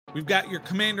We've got your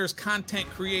Commanders content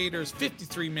creators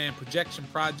 53-man projection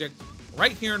project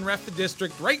right here in Ref the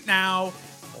District right now.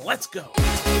 Let's go.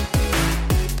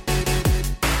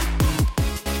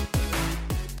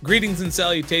 Greetings and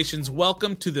salutations.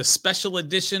 Welcome to the special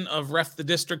edition of Ref the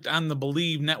District on the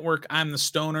Believe Network. I'm the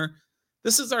Stoner.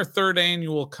 This is our third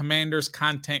annual Commanders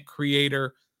content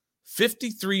creator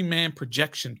 53-man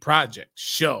projection project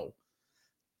show.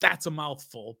 That's a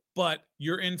mouthful, but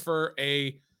you're in for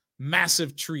a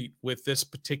massive treat with this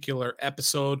particular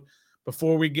episode.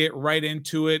 Before we get right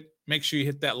into it, make sure you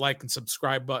hit that like and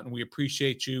subscribe button. We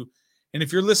appreciate you. And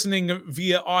if you're listening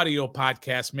via audio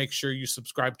podcast, make sure you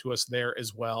subscribe to us there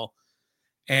as well.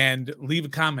 And leave a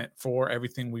comment for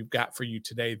everything we've got for you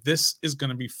today. This is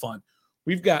going to be fun.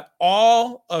 We've got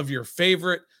all of your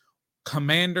favorite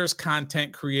Commanders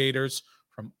content creators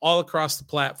from all across the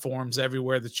platforms,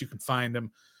 everywhere that you can find them.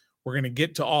 We're going to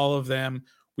get to all of them.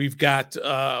 We've got,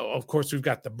 of course, we've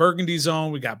got the Burgundy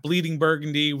Zone. We got Bleeding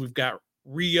Burgundy. We've got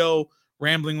Rio,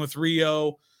 Rambling with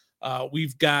Rio.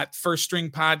 We've got First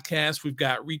String Podcast. We've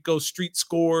got Rico Street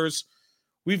Scores.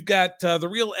 We've got the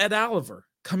real Ed Oliver,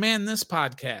 Command This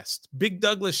Podcast, Big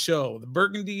Douglas Show, the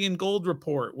Burgundy and Gold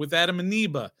Report with Adam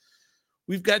Aniba.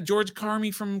 We've got George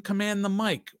Carmi from Command the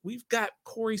Mic. We've got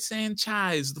Corey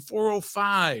Sanchez, the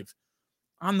 405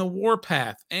 on the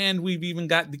Warpath. And we've even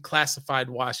got Declassified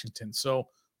Washington. So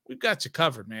we've got you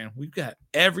covered, man. We've got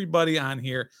everybody on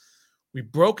here. We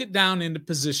broke it down into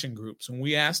position groups, and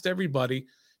we asked everybody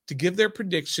to give their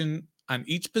prediction on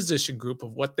each position group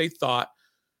of what they thought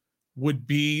would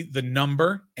be the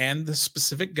number and the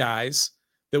specific guys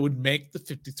that would make the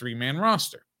 53-man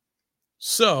roster.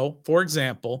 So, for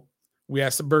example, we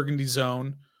asked the Burgundy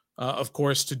Zone, of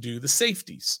course, to do the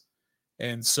safeties.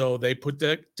 And so they put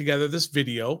together this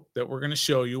video that we're going to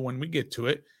show you when we get to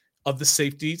it of the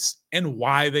safeties and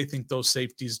why they think those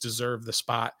safeties deserve the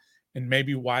spot and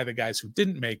maybe why the guys who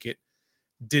didn't make it.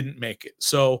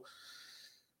 So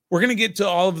we're going to get to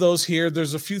all of those here.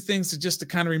 There's a few things to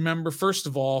kind of remember. First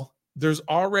of all, there's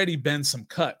already been some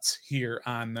cuts here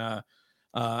on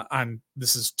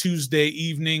this is Tuesday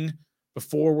evening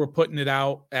before we're putting it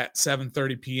out at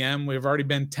 7:30 p.m. We've already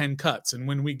been 10 cuts. And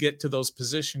when we get to those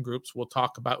position groups, we'll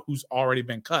talk about who's already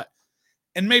been cut.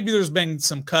 And maybe there's been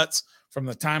some cuts from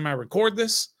the time I record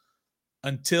this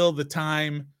until the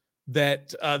time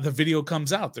that the video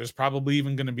comes out. There's probably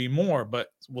even going to be more, but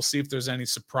we'll see if there's any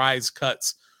surprise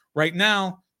cuts. Right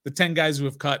now, the 10 guys who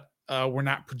have cut were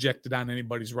not projected on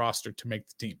anybody's roster to make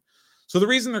the team. So the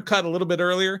reason they're cut a little bit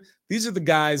earlier, these are the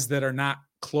guys that are not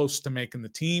close to making the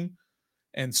team.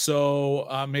 And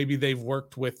so maybe they've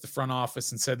worked with the front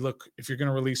office and said, look, if you're going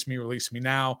to release me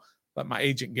now. Let my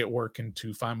agent get working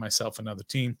to find myself another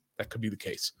team. That could be the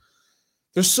case.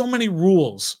 There's so many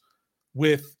rules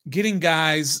with getting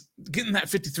that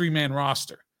 53-man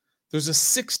roster. There's a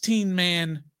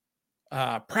 16-man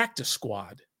practice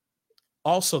squad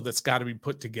also that's got to be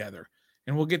put together.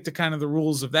 And we'll get to kind of the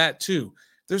rules of that too.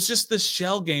 There's just this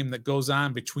shell game that goes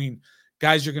on between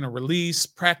guys you're going to release,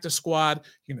 practice squad.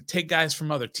 You're going to take guys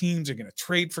from other teams. You're going to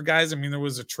trade for guys. I mean, there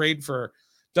was a trade for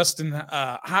Dustin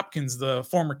Hopkins, the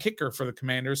former kicker for the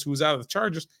Commanders, who was out of the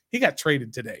Chargers. He got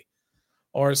traded today.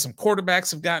 Or some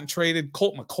quarterbacks have gotten traded.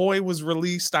 Colt McCoy was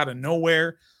released out of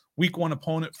nowhere. Week 1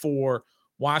 opponent for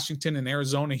Washington and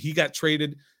Arizona. He got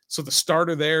traded. So the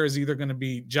starter there is either going to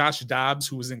be Josh Dobbs,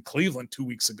 who was in Cleveland 2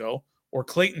 weeks ago, or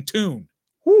Clayton Tune.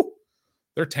 Whew,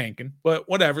 they're tanking, but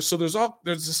whatever. So there's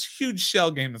this huge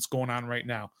shell game that's going on right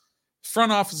now.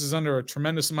 Front office is under a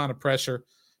tremendous amount of pressure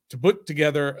to put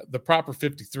together the proper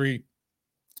 53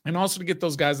 and also to get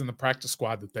those guys in the practice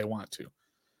squad that they want to.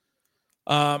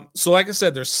 So like I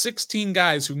said, there's 16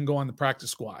 guys who can go on the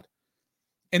practice squad.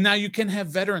 And now you can have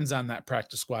veterans on that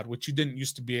practice squad, which you didn't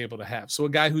used to be able to have. So a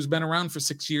guy who's been around for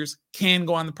 6 years can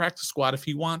go on the practice squad if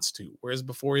he wants to, whereas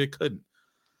before you couldn't.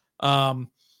 But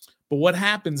what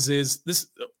happens is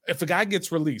if a guy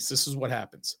gets released, this is what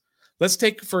happens. Let's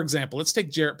take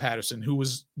Jarrett Patterson, who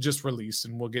was just released,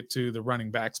 and we'll get to the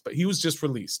running backs, but he was just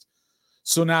released.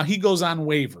 So now he goes on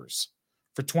waivers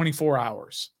for 24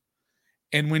 hours.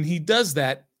 And when he does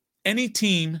that, any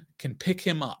team can pick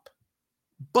him up.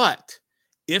 But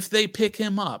if they pick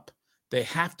him up, they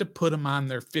have to put him on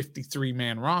their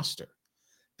 53-man roster.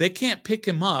 They can't pick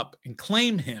him up and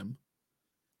claim him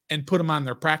and put him on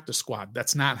their practice squad.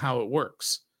 That's not how it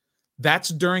works. That's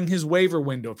during his waiver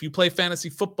window. If you play fantasy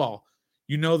football,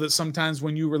 you know that sometimes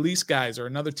when you release guys or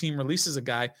another team releases a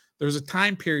guy, there's a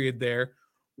time period there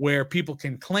where people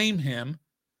can claim him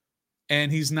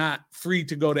and he's not free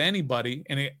to go to anybody.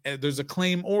 And there's a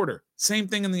claim order. Same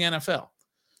thing in the NFL.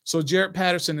 So Jarrett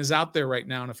Patterson is out there right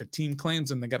now, and if a team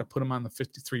claims him, they got to put him on the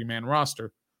 53-man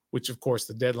roster, which, of course,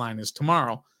 the deadline is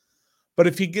tomorrow. But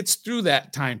if he gets through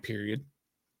that time period,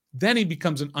 then he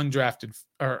becomes an undrafted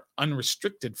or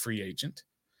unrestricted free agent,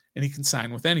 and he can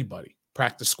sign with anybody,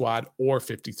 practice squad or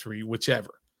 53, whichever.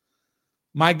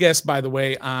 My guess, by the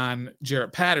way, on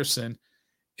Jarrett Patterson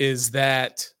is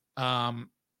that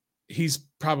he's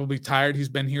probably tired. He's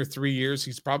been here 3 years.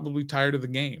 He's probably tired of the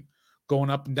game, going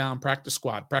up and down practice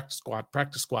squad,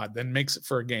 then makes it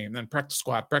for a game, then practice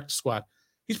squad.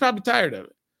 He's probably tired of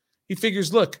it. He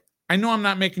figures, look, I know I'm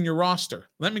not making your roster.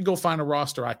 Let me go find a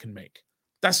roster I can make.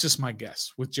 That's just my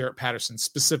guess with Jarrett Patterson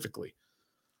specifically.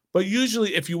 But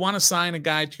usually if you want to sign a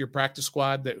guy to your practice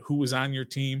squad who was on your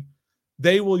team,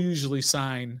 they will usually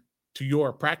sign to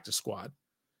your practice squad.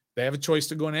 They have a choice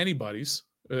to go in anybody's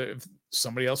if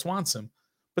somebody else wants him.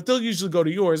 But they'll usually go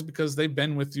to yours because they've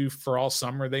been with you for all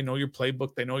summer. They know your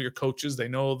playbook. They know your coaches. They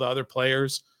know the other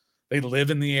players. They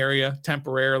live in the area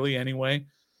temporarily anyway.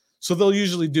 So they'll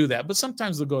usually do that. But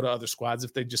sometimes they'll go to other squads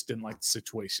if they just didn't like the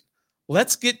situation.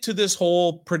 Let's get to this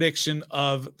whole prediction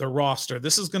of the roster.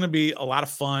 This is going to be a lot of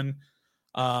fun.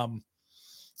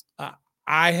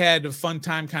 I had a fun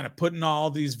time kind of putting all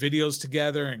these videos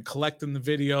together and collecting the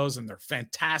videos, and they're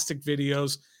fantastic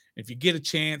videos. If you get a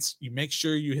chance, you make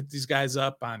sure you hit these guys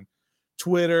up on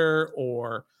Twitter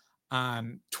or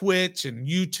on Twitch and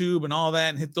YouTube and all that,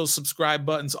 and hit those subscribe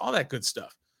buttons, all that good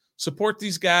stuff. Support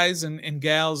these guys and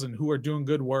gals and who are doing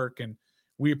good work, and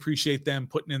we appreciate them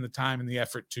putting in the time and the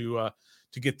effort to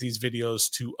get these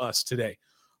videos to us today.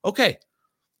 Okay,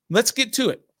 let's get to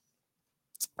it.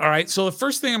 All right, so the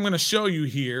first thing I'm going to show you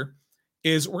here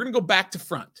is we're going to go back to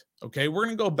front, okay? We're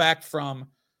going to go back from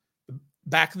the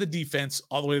back of the defense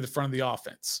all the way to the front of the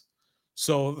offense.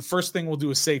 So the first thing we'll do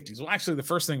is safeties. Well, actually, the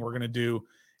first thing we're going to do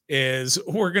is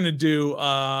we're going to do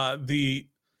the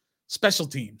special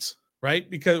teams, right?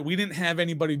 Because we didn't have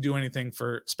anybody do anything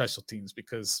for special teams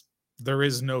because there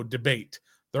is no debate.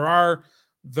 There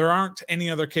aren't any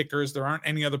other kickers. There aren't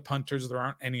any other punters. There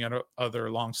aren't any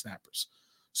other long snappers.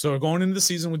 So we're going into the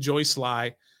season with Joey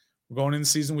Sly. We're going into the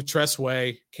season with Tress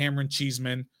Way, Cameron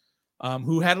Cheeseman,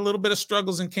 who had a little bit of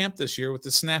struggles in camp this year with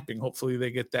the snapping. Hopefully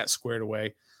they get that squared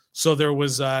away. So there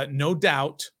was no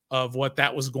doubt of what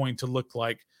that was going to look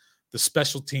like. The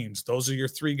special teams, those are your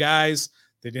three guys.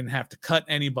 They didn't have to cut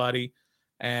anybody.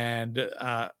 And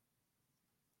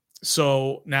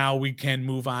so now we can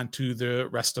move on to the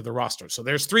rest of the roster. So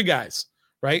there's three guys,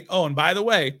 right? Oh, and by the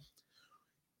way,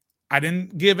 I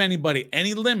didn't give anybody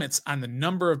any limits on the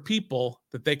number of people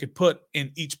that they could put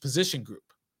in each position group.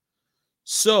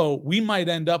 So we might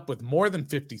end up with more than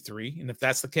 53. And if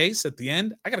that's the case, at the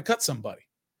end, I got to cut somebody.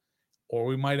 Or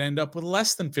we might end up with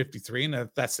less than 53. And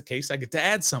if that's the case, I get to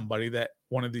add somebody that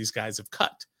one of these guys have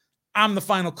cut. I'm the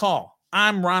final call.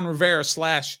 I'm Ron Rivera /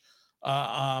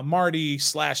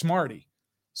 Marty.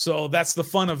 So that's the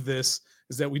fun of this,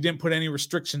 is that we didn't put any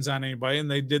restrictions on anybody, and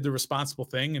they did the responsible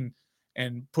thing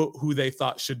and put who they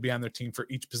thought should be on their team for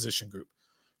each position group.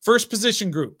 First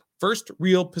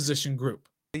real position group.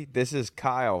 This is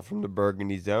Kyle from the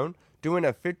Burgundy Zone doing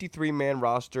a 53-man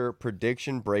roster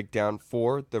prediction breakdown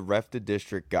for the Ref the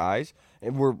District guys.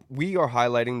 And we are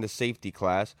highlighting the safety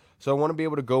class. So I want to be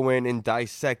able to go in and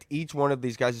dissect each one of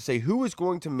these guys to say who is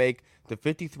going to make the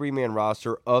 53-man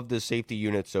roster of the safety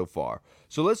unit so far.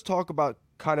 So let's talk about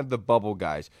kind of the bubble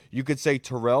guys. You could say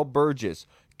Terrell Burgess,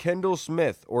 Kendall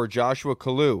Smith, or Joshua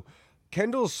Kalu.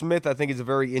 Kendall Smith, I think, is a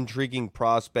very intriguing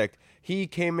prospect. He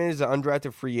came in as an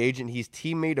undrafted free agent. He's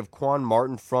teammate of Quan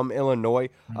Martin from Illinois,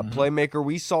 a playmaker.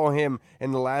 We saw him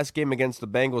in the last game against the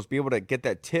Bengals be able to get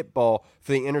that tip ball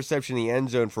for the interception in the end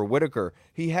zone for Whitaker.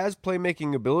 He has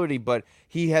playmaking ability, but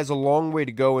he has a long way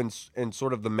to go in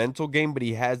sort of the mental game, but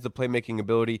he has the playmaking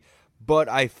ability. But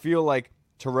I feel like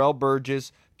Terrell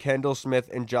Burgess, Kendall Smith,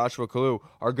 and Joshua Kalu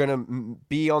are going to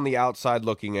be on the outside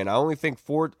looking in. I only think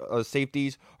 4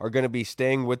 safeties are going to be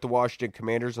staying with the Washington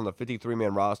Commanders on the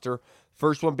 53-man roster.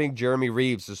 First one being Jeremy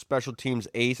Reeves, the special teams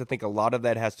ace. I think a lot of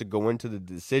that has to go into the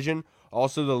decision.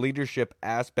 Also, the leadership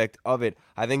aspect of it.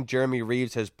 I think Jeremy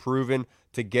Reeves has proven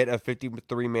to get a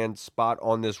 53-man spot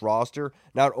on this roster,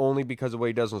 not only because of what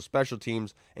he does on special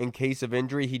teams. In case of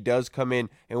injury, he does come in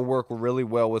and work really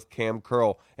well with Cam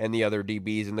Curl and the other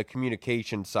DBs and the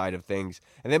communication side of things.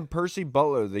 And then Percy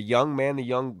Butler, the young man, the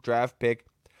young draft pick,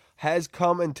 has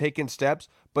come and taken steps,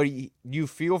 but you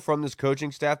feel from this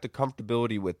coaching staff the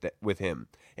comfortability with him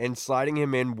and sliding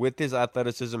him in with his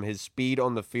athleticism, his speed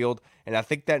on the field, And I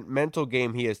think that mental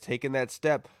game, he has taken that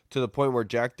step to the point where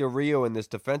Jack Del Rio and this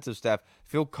defensive staff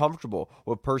feel comfortable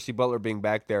with Percy Butler being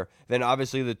back there. Then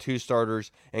obviously the two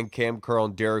starters and Cam Curl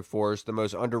and Derek Forrest, the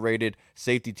most underrated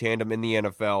safety tandem in the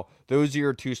NFL. Those are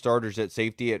your two starters at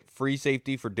safety. At free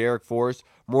safety for Derek Forrest,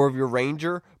 more of your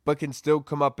ranger, but can still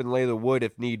come up and lay the wood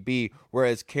if need be,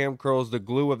 whereas Cam Curl's the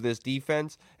glue of this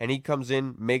defense, and he comes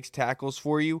in, makes tackles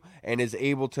for you, and is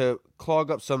able to clog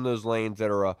up some of those lanes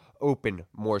that are open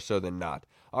more so than not.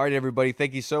 All right, everybody,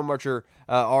 thank you so much for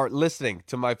listening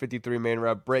to my 53-man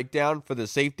rep breakdown for the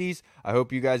safeties. I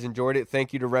hope you guys enjoyed it.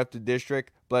 Thank you to Rep the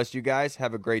District. Bless you guys.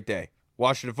 Have a great day.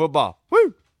 Washington football.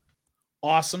 Woo!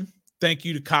 Awesome. Thank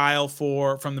you to Kyle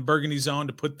from the Burgundy Zone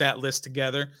to put that list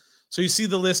together. So you see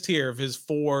the list here of his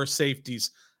 4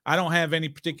 safeties. I don't have any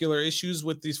particular issues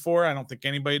with these 4. I don't think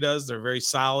anybody does. They're very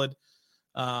solid.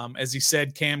 As he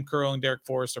said, Cam Curl and Derek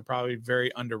Forrest are probably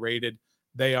very underrated.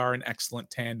 They are an excellent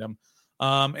tandem.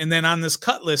 And then on this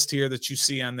cut list here that you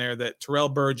see on there, that Terrell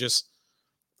Burgess,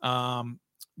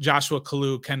 Joshua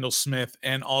Kalu, Kendall Smith,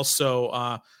 and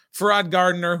also Farad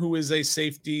Gardner, who is a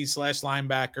safety /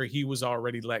 linebacker, he was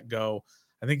already let go.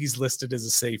 I think he's listed as a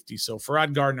safety. So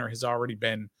Farad Gardner has already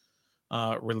been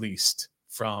released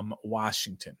from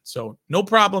Washington. So no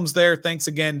problems there. Thanks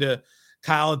again to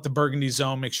Kyle at the Burgundy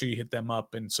Zone. Make sure you hit them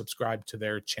up and subscribe to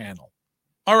their channel.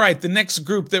 All right, the next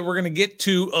group that we're going to get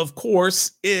to, of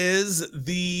course, is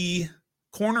the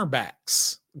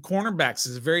cornerbacks. Cornerbacks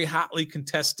is a very hotly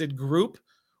contested group.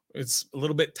 It's a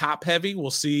little bit top heavy. We'll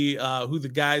see who the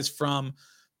guys from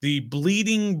the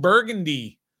Bleeding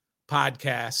Burgundy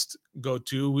podcast go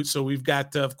to. So we've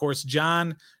got, of course,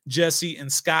 John, Jessy,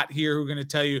 and Scott here who are going to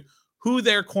tell you who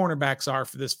their cornerbacks are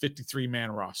for this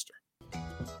 53-man roster.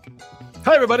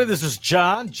 Hi, everybody. This is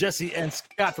John, Jessy, and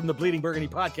Scott from the Bleeding Burgundy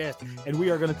podcast, and we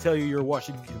are going to tell you your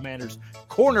Washington Commanders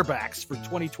cornerbacks for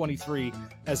 2023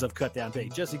 as of cutdown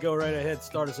date. Jessy, go right ahead.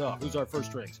 Start us off. Who's our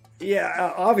first strings?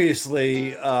 Yeah,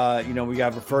 obviously, we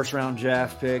got a first-round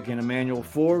draft pick in Emmanuel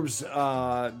Forbes.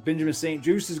 Benjamin St.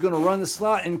 Juste is going to run the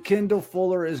slot, and Kendall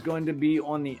Fuller is going to be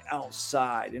on the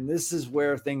outside. And this is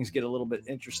where things get a little bit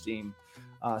interesting.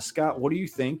 Scott, what do you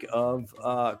think of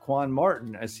Quan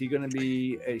Martin? Is he going to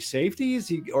be a safety?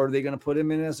 Or are they going to put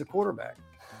him in as a quarterback?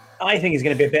 I think he's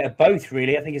going to be a bit of both,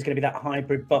 really. I think he's going to be that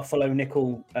hybrid Buffalo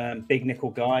nickel, big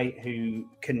nickel guy who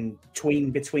can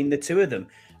tween between the two of them.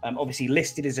 Obviously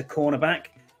listed as a cornerback.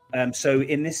 So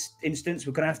in this instance,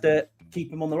 we're going to have to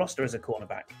keep him on the roster as a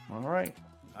cornerback. All right.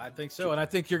 I think so. And I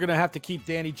think you're going to have to keep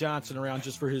Danny Johnson around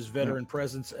just for his veteran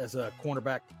presence as a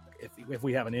cornerback if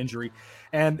we have an injury.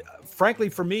 And frankly,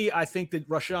 for me, I think that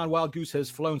Rashawn Wild Goose has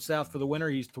flown south for the winter.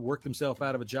 He's worked himself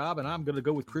out of a job, and I'm going to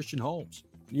go with Christian Holmes.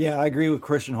 Yeah, I agree with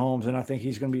Christian Holmes, and I think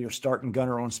he's going to be your starting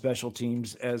gunner on special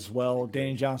teams as well.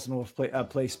 Danny Johnson will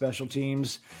play special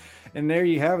teams. And there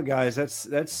you have it, guys.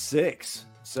 That's 6.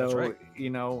 So, that's right.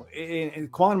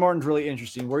 And Quan Martin's really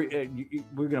interesting. We're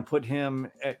going to put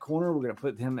him at corner. We're going to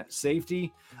put him at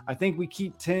safety. I think we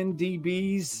keep 10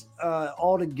 DBs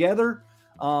all together.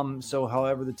 So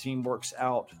however the team works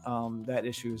out, that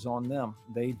issue is on them.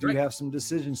 They do have some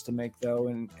decisions to make, though.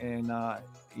 And I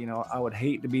would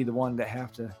hate to be the one that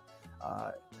have to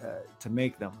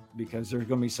make them, because there's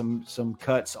going to be some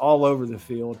cuts all over the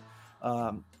field,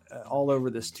 all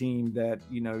over this team that,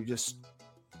 just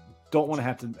don't want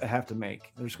to have to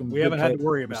make. There's going to be we haven't had to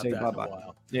worry about that bye-bye. in a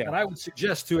while. Yeah. And I would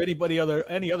suggest to any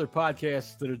other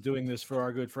podcasts that are doing this for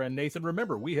our good friend Nathan,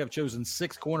 remember, we have chosen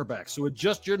 6 cornerbacks, so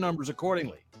adjust your numbers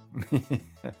accordingly.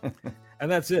 And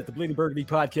that's it. The Bleeding Burgundy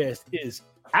podcast is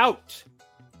out.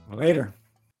 Later.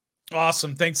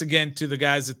 Awesome. Thanks again to the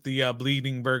guys at the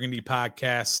Bleeding Burgundy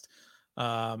podcast,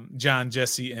 John,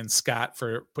 Jessy, and Scott,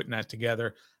 for putting that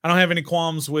together. I don't have any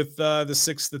qualms with the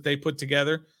 6 that they put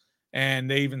together.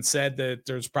 And they even said that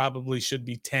there's probably should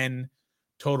be 10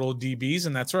 total DBs.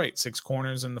 And that's right. 6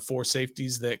 corners and the 4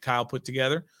 safeties that Kyle put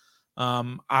together.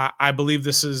 I believe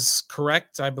this is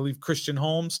correct. I believe Christian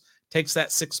Holmes takes that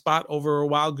 6th spot over a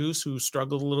Wild Goose who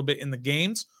struggled a little bit in the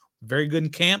games. Very good in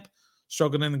camp,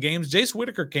 struggled in the games. Jace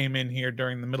Whitaker came in here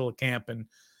during the middle of camp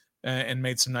and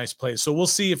made some nice plays. So we'll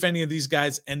see if any of these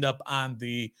guys end up on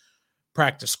the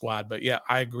practice squad. But yeah,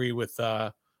 I agree with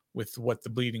what the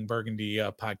Bleeding Burgundy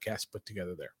podcast put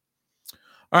together there.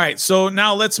 All right, so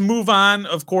now let's move on.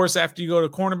 Of course, after you go to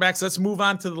cornerbacks, let's move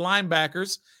on to the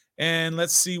linebackers, and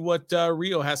let's see what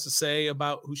Rio has to say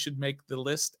about who should make the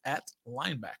list at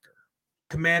linebacker.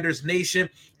 Commanders Nation,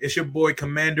 it's your boy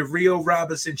Commander Rio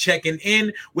Robinson checking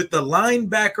in with the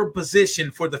linebacker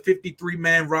position for the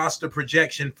 53-man roster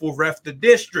projection for Ref the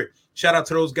District. Shout out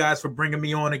to those guys for bringing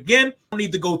me on again. I don't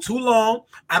need to go too long.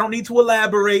 I don't need to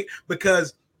elaborate,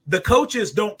 because The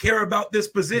coaches don't care about this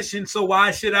position, so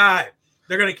why should I?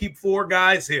 They're going to keep 4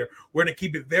 guys here. We're going to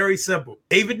keep it very simple.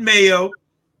 David Mayo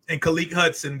and Khaleke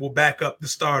Hudson will back up the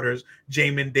starters,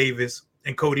 Jamin Davis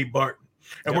and Cody Barton.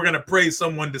 And we're going to pray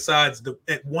someone decides to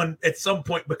at some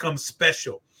point become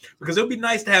special, because it would be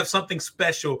nice to have something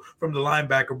special from the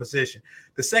linebacker position.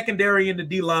 The secondary and the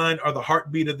D-line are the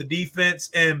heartbeat of the defense,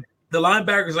 and the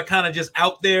linebackers are kind of just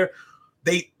out there.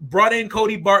 They brought in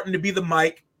Cody Barton to be the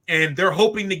mic, and they're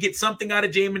hoping to get something out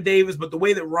of Jamin Davis, but the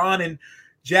way that Ron and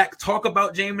Jack talk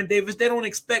about Jamin Davis, they don't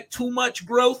expect too much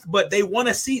growth, but they want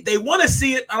to see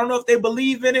it. I don't know if they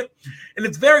believe in it. And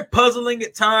it's very puzzling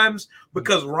at times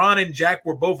because Ron and Jack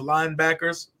were both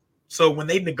linebackers. So when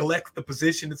they neglect the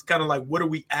position, it's kind of like, what are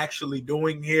we actually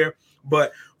doing here?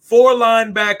 But 4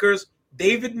 linebackers,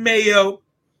 David Mayo,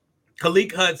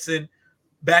 Khaleke Hudson,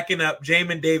 backing up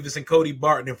Jamin Davis and Cody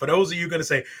Barton. And for those of you going to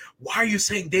say, why are you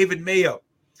saying David Mayo?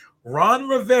 Ron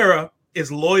Rivera is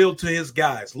loyal to his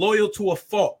guys, loyal to a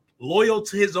fault, loyal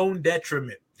to his own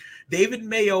detriment. David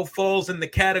Mayo falls in the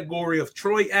category of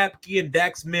Troy Apke and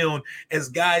Dax Milne as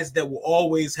guys that will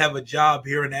always have a job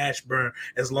here in Ashburn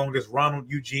as long as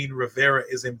Ronald Eugene Rivera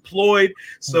is employed.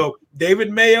 So David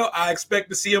Mayo, I expect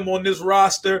to see him on this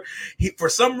roster. For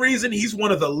some reason, he's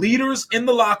one of the leaders in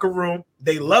the locker room.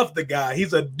 They love the guy.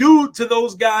 He's a dude to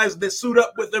those guys that suit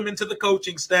up with him into the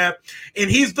coaching staff.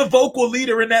 And he's the vocal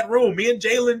leader in that room. Me and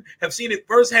Jalen have seen it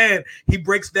firsthand. He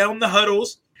breaks down the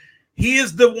huddles. He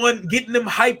is the one getting them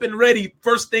hype and ready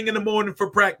first thing in the morning for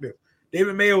practice.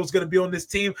 David Mayo is going to be on this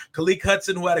team. Khaleke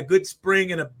Hudson, who had a good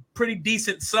spring and a pretty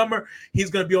decent summer, he's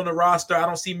going to be on the roster. I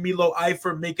don't see Milo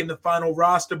Eifler making the final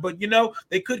roster, but,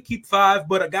 they could keep 5.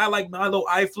 But a guy like Milo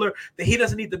Eifler, he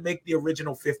doesn't need to make the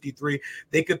original 53.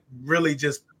 They could really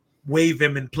just waive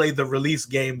him and play the release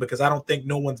game, because I don't think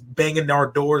no one's banging our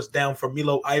doors down for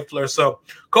Milo Eifler. So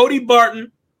Cody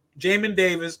Barton, Jamin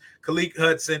Davis, Khaleke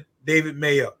Hudson, David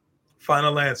Mayo.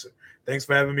 Final answer. Thanks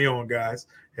for having me on, guys.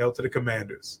 Hail to the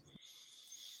Commanders.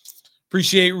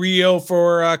 Appreciate Rio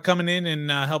for coming in and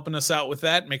helping us out with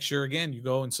that. Make sure, again, you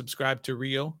go and subscribe to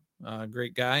Rio.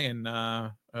 Great guy, and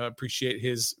appreciate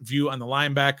his view on the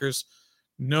linebackers.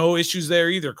 No issues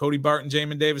there either. Cody Barton,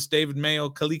 Jamin Davis, David Mayo,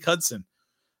 Khaleke Hudson.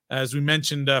 As we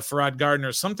mentioned, Farrad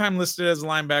Gardner, sometimes listed as a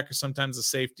linebacker, sometimes a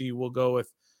safety. We'll go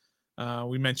with,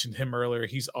 we mentioned him earlier.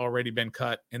 He's already been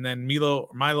cut. And then Milo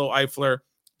Eifler,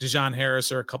 Dejon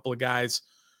Harris are a couple of guys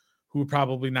who are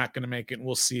probably not going to make it. And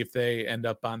we'll see if they end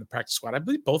up on the practice squad. I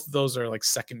believe both of those are like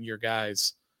second-year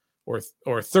guys or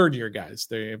third-year guys.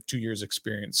 They have 2 years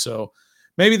experience. So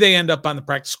maybe they end up on the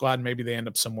practice squad. Maybe they end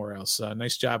up somewhere else.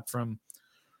 Nice job from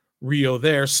Rio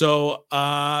there. So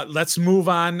let's move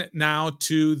on now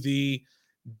to the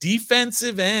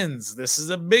defensive ends. This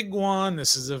is a big one.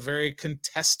 This is a very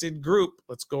contested group.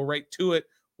 Let's go right to it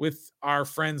with our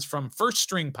friends from First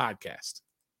String Podcast.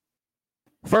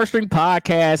 First String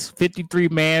Podcast,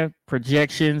 53-man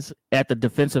projections at the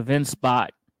defensive end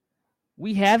spot.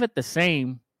 We have it the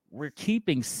same. We're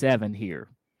keeping 7 here.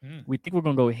 We think we're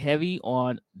going to go heavy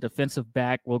on defensive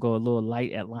back. We'll go a little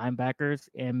light at linebackers,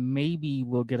 and maybe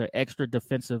we'll get an extra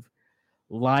defensive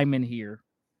lineman here.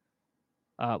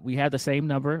 We have the same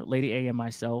number, Lady A and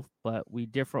myself, but we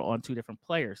differ on 2 different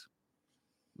players.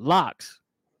 Locks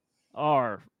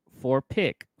are for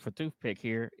Toothpick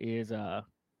here is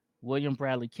William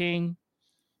Bradley King,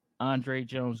 Andre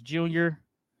Jones Jr.,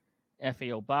 F.A.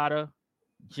 Obata,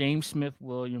 James Smith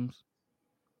Williams,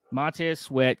 Montez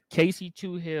Sweat, Casey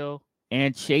Toohill,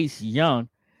 and Chase Young.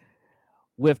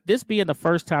 With this being the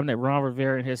first time that Ron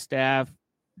Rivera and his staff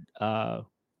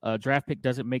draft pick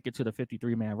doesn't make it to the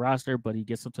 53-man roster, but he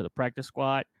gets them to the practice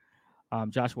squad.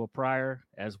 Joshua Pryor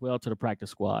as well to the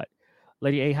practice squad.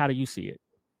 Lady A, how do you see it?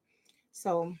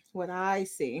 So what I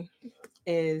see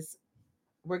is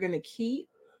we're going to keep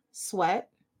Sweat,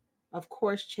 of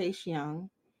course, Chase Young,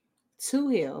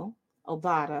 Toohill,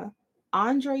 Obata,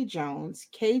 Andre Jones,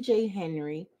 KJ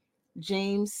Henry,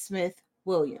 James Smith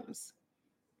Williams.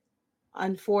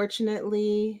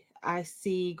 Unfortunately, I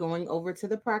see going over to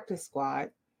the practice squad,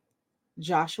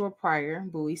 Joshua Pryor,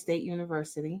 Bowie State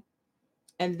University.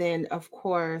 And then, of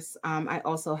course, I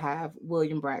also have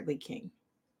William Bradley King.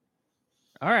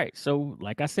 All right. So,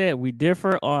 like I said, we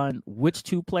differ on which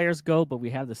 2 players go, but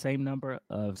we have the same number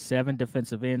of 7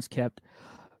 defensive ends kept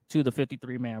to the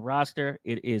 53-man roster.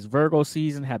 It is Virgo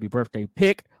season. Happy birthday,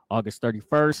 Pick, August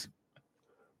 31st.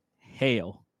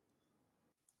 Hail.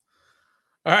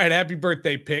 All right. Happy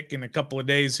birthday, Pick. In a couple of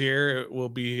days here, it will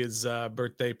be his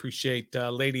birthday. Appreciate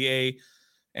Lady A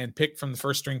and Pick from the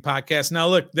First String Podcast. Now,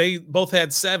 look, they both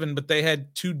had 7, but they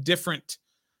had 2 different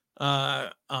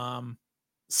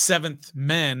seventh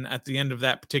men at the end of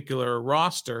that particular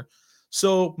roster.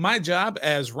 So my job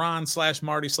as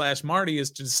Ron/Marty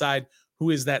is to decide who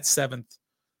is that seventh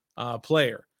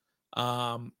player.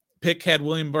 Pick had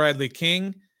William Bradley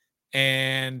King,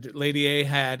 and Lady A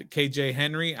had KJ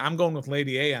Henry. I'm going with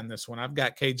Lady A on this one. I've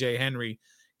got KJ Henry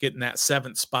getting that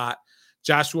seventh spot.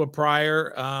 Joshua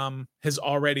Pryor has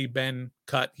already been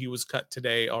cut. He was cut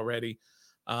today already.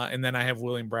 And then I have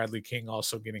William Bradley King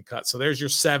also getting cut. So there's your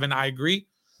 7. I agree.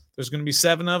 There's going to be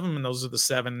 7 of them, and those are the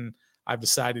 7 I've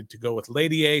decided to go with.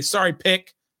 Lady A, sorry,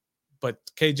 pick, but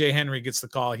KJ Henry gets the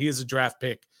call. He is a draft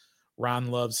pick. Ron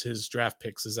loves his draft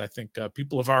picks, as I think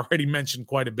people have already mentioned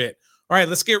quite a bit. All right,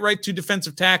 let's get right to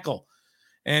defensive tackle.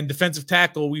 And defensive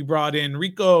tackle, we brought in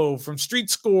Rico from Street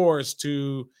Scores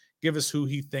to give us who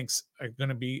he thinks are going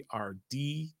to be our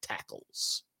D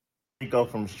tackles. Rico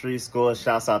from Street Scores.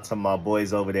 Shouts out to my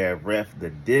boys over there at Ref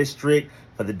the District.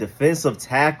 For the defensive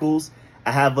tackles,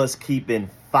 I have us keeping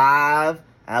 5.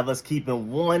 I have us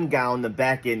keeping 1 guy on the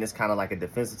back end that's kind of like a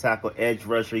defensive tackle, edge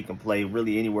rusher. He can play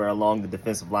really anywhere along the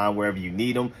defensive line, wherever you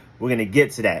need him. We're going to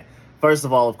get to that. First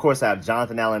of all, of course, I have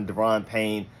Jonathan Allen and Deron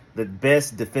Payne, the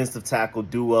best defensive tackle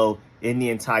duo in the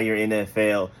entire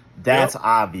NFL. That's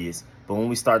obvious. But when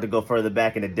we start to go further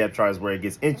back in the depth chart is where it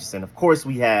gets interesting. Of course,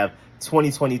 we have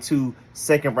 2022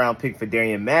 second-round pick for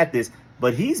Darian Mathis,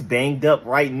 but he's banged up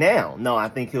right now. No, I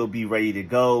think he'll be ready to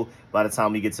go by the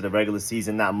time we get to the regular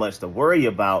season. Not much to worry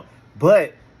about.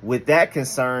 But with that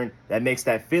concern, that makes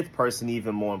that 5th person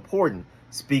even more important.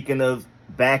 Speaking of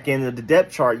back end of the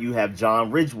depth chart, you have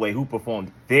John Ridgway, who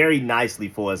performed very nicely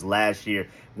for us last year.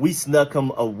 We snuck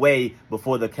him away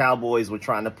before the Cowboys were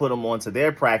trying to put him onto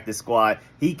their practice squad.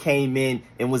 He came in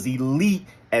and was elite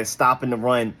at stopping the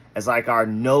run as like our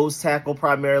nose tackle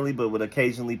primarily, but would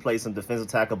occasionally play some defensive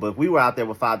tackle. But if we were out there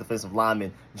with 5 defensive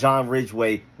linemen, John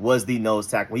Ridgway was the nose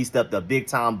tackle. He stepped up big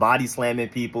time, body slamming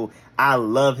people. I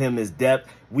love him as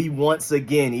depth. We once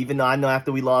again, even though I know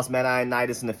after we lost Matt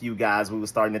Ioannidis and a few guys, we were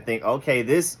starting to think, okay,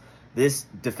 this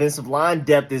defensive line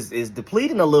depth is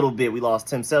depleting a little bit. We lost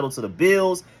Tim Settle to the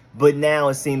Bills, but now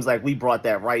it seems like we brought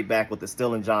that right back with the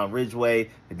still and John Ridgway,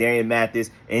 Darian Mathis,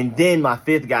 and then my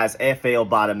 5th guy is F.A.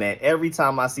 Obata, man. Every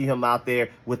time I see him out there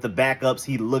with the backups,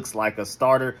 he looks like a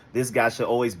starter. This guy should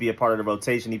always be a part of the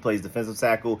rotation. He plays defensive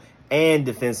tackle and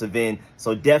defensive end,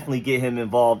 so definitely get him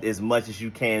involved as much as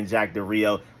you can, Jack Del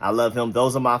Rio. I love him.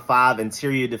 Those are my 5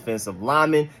 interior defensive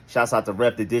linemen. Shouts out to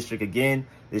Rep the District again.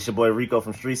 This your boy Rico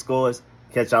from Street Scores.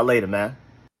 Catch y'all later, man.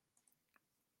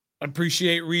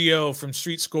 Appreciate Rio from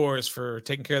Street Scores for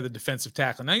taking care of the defensive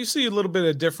tackle. Now you see a little bit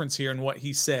of difference here in what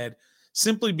he said,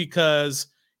 simply because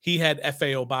he had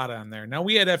F.A. Obata on there. Now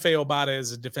we had F.A. Obata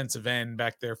as a defensive end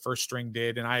back there, first string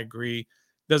did, and I agree.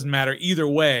 Doesn't matter either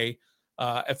way.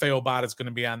 F.A. Obata is going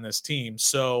to be on this team.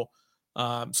 So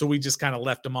we just kind of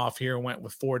left him off here and went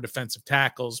with 4 defensive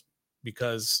tackles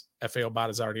because F.A.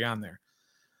 Obata is already on there.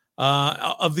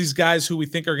 Of these guys who we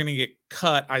think are going to get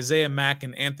cut, Isaiah Mack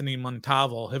and Anthony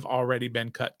Montalvo have already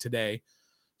been cut today.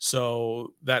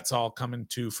 So that's all coming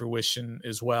to fruition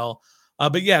as well.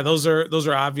 But yeah, those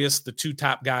are obvious. The 2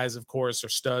 top guys, of course, are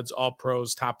studs, all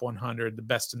pros, top 100, the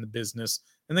best in the business,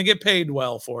 and they get paid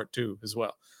well for it too, as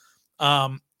well.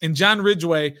 And John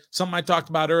Ridgway, something I talked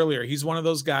about earlier, he's one of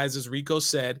those guys, as Rico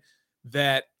said,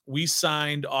 that we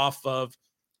signed off of.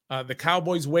 The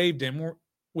Cowboys waived him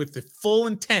with the full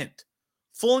intent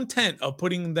of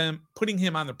putting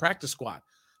him on the practice squad.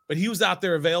 But he was out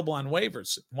there available on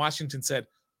waivers. Washington said,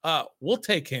 we'll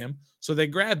take him. So they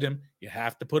grabbed him. You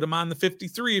have to put him on the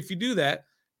 53 if you do that.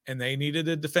 And they needed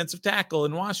a defensive tackle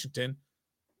in Washington.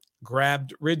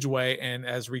 Grabbed Ridgway, and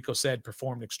as Rico said,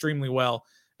 performed extremely well,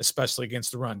 especially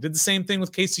against the run. Did the same thing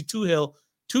with Casey Toohill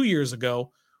 2 years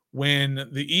ago when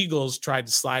the Eagles tried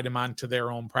to slide him onto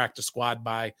their own practice squad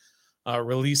by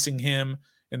releasing him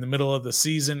in the middle of the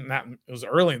season. It was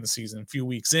early in the season, a few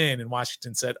weeks in, and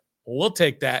Washington said, well, we'll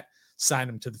take that, sign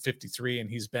him to the 53, and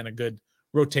he's been a good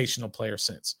rotational player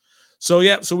since. So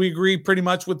we agree pretty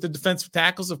much with the defensive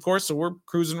tackles, of course, so we're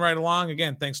cruising right along.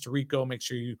 Again, thanks to Rico. Make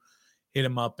sure you hit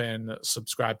him up and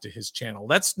subscribe to his channel.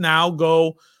 Let's now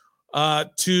go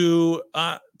to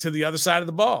the other side of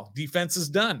the ball. Defense is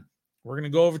done. We're going to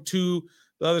go over to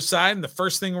the other side, and the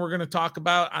first thing we're going to talk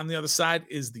about on the other side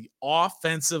is the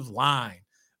offensive line.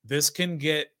 This can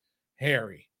get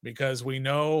hairy because we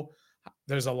know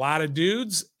there's a lot of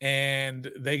dudes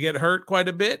and they get hurt quite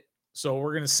a bit. So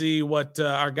we're going to see what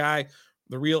our guy,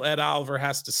 the real Ed Oliver,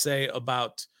 has to say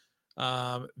about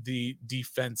the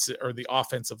defense or the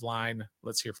offensive line.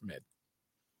 Let's hear from Ed.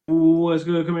 What's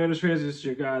good, Commanders fans? This is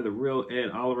your guy, the real Ed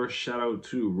Oliver. Shout out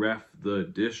to Ref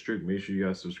the District. Make sure you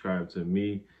guys subscribe to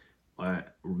me The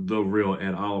Real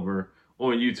Ed Oliver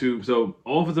on YouTube. So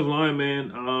offensive line,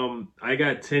 man, I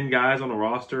got 10 guys on the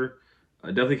roster.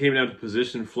 Definitely came down to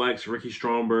position flex. Ricky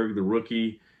Stromberg, the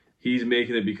rookie, he's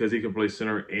making it because he can play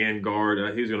center and guard.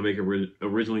 He was going to make it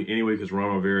originally anyway because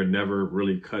Ron Rivera never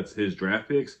really cuts his draft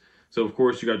picks. So, of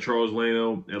course, you got Charles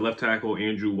Leno at left tackle,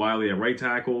 Andrew Wiley at right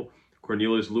tackle,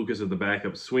 Cornelius Lucas at the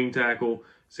backup swing tackle,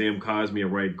 Sam Cosmi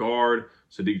at right guard,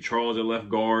 Sadiq Charles at left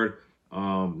guard.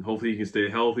 Hopefully he can stay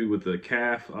healthy with the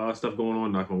calf stuff going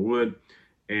on, knock on wood.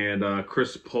 And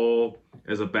Chris Paul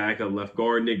as a backup left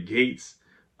guard. Nick Gates,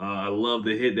 I love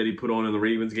the hit that he put on in the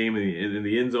Ravens game in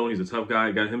the end zone. He's a tough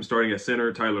guy. Got him starting at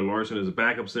center. Tyler Larson as a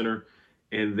backup center.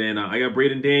 And then I got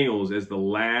Braden Daniels as the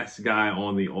last guy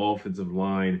on the offensive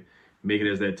line, making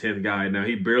it as that 10th guy. Now,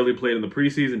 he barely played in the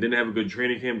preseason, didn't have a good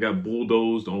training camp, got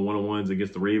bulldozed on one-on-ones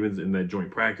against the Ravens in that joint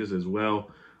practice as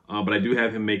well. But I do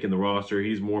have him making the roster.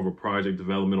 He's more of a project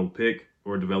developmental pick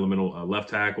or developmental left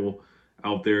tackle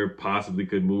out there. Possibly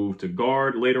could move to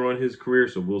guard later on in his career,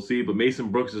 so we'll see. But Mason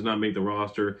Brooks does not make the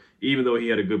roster, even though he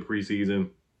had a good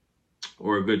preseason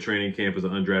or a good training camp as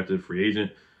an undrafted free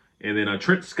agent. And then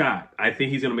Trent Scott, I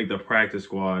think he's going to make the practice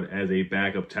squad as a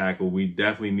backup tackle. We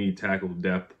definitely need tackle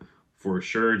depth for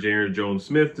sure. Jaron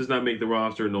Jones-Smith does not make the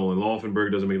roster. Nolan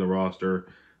Laufenberg doesn't make the roster.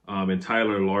 And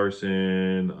Tyler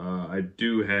Larson, I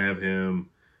do have him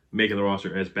making the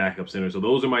roster as backup center. So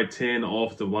those are my 10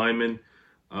 offensive linemen.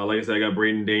 Like I said, I got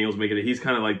Braden Daniels making it. He's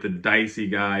kind of like the dicey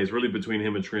guy. It's really between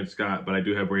him and Trent Scott, but I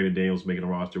do have Braden Daniels making a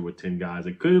roster with 10 guys.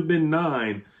 It could have been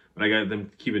 9, but I got them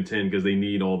keeping 10 because they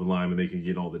need all the linemen. They can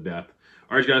get all the depth.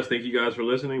 All right, guys, thank you guys for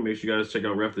listening. Make sure you guys check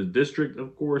out Ref the District,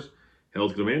 of course. Hail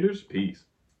to Commanders. Peace.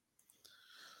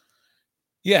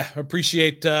 Yeah,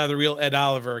 appreciate the Real Ed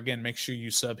Oliver. Again, make sure you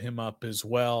sub him up as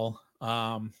well.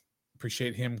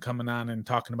 Appreciate him coming on and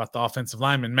talking about the offensive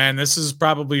lineman. Man, this is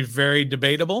probably very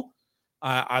debatable.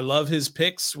 I love his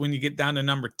picks when you get down to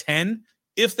number 10.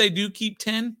 If they do keep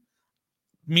 10,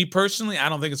 me personally, I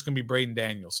don't think it's going to be Braden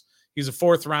Daniels. He's a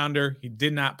 4th rounder. He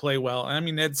did not play well. I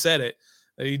mean, Ed said it,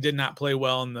 that he did not play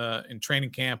well in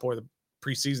training camp or the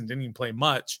preseason, didn't even play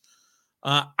much.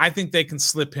 I think they can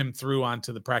slip him through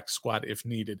onto the practice squad if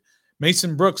needed.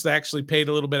 Mason Brooks, they actually paid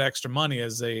a little bit extra money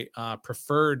as a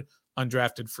preferred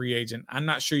undrafted free agent. I'm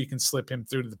not sure you can slip him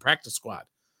through to the practice squad.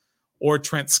 Or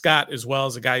Trent Scott as well,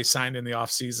 as a guy who signed in the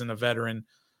offseason, a veteran.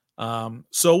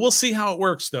 So we'll see how it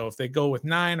works, though, if they go with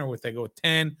 9 or if they go with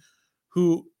 10.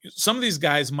 Some of these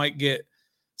guys might get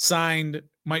signed,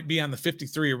 might be on the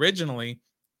 53 originally,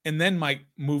 and then might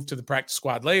move to the practice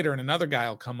squad later, and another guy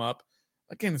will come up.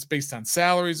 Again, it's based on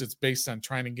salaries. It's based on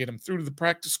trying to get him through to the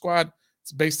practice squad.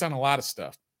 It's based on a lot of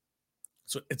stuff.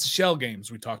 So it's shell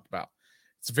games we talked about.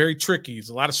 It's very tricky. There's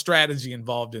a lot of strategy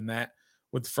involved in that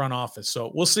with the front office.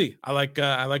 So we'll see. I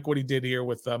like what he did here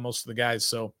with most of the guys.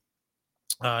 So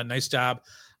nice job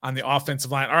on the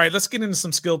offensive line. All right, let's get into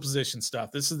some skill position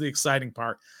stuff. This is the exciting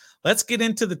part. Let's get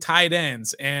into the tight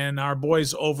ends. And our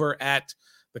boys over at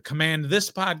the Command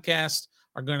This podcast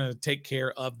are going to take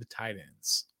care of the tight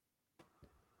ends.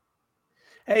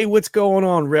 Hey, what's going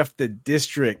on, Ref the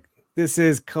District? This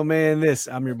is Command This.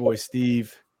 I'm your boy,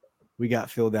 Steve. We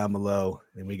got Phil down below,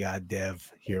 and we got Dev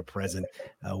here present.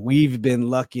 We've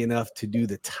been lucky enough to do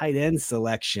the tight end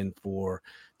selection for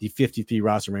the 53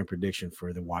 roster man prediction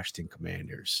for the Washington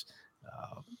Commanders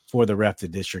for the Ref the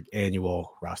District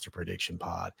annual roster prediction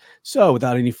pod. So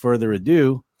without any further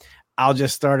ado, I'll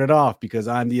just start it off because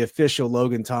I'm the official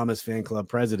Logan Thomas fan club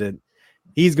president.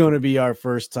 He's going to be our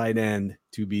first tight end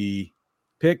to be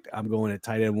picked. I'm going at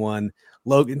tight end 1,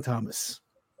 Logan Thomas.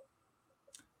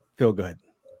 Phil, go ahead.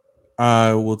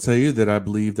 I will tell you that I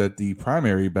believe that the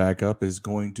primary backup is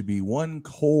going to be one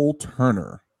Cole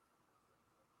Turner.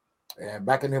 And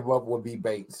backing him up would be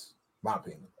Bates, my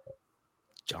opinion.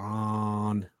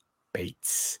 John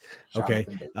Bates. Okay.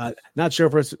 Not sure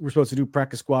if we're supposed to do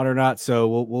practice squad or not, so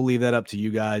we'll leave that up to you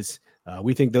guys.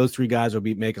 We think those 3 guys will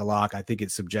make a lock. I think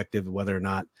it's subjective whether or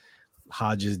not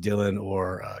Hodges, Dillon,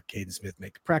 or Caden Smith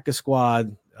make the practice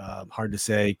squad. Hard to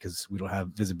say because we don't have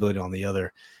visibility on the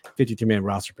other 53-man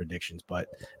roster predictions. But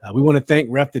we want to thank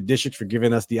Ref the District for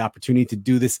giving us the opportunity to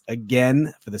do this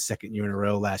again for the 2nd year in a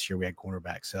row. Last year we had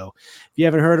cornerback. So if you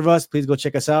haven't heard of us, please go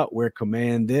check us out. We're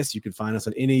Command This. You can find us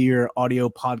on any of your audio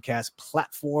podcast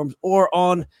platforms or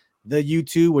on the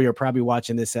YouTube where you're probably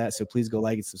watching this at. So please go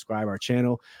like and subscribe our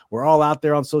channel. We're all out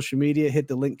there on social media. Hit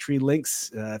the Linktree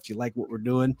links if you like what we're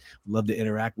doing. We'd love to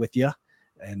interact with you.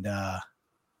 And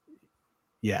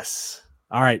yes.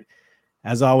 All right.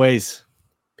 As always,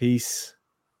 peace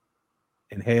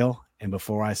and hail. And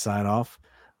before I sign off,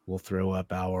 we'll throw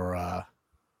up our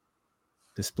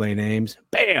display names.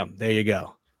 Bam! There you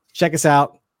go. check us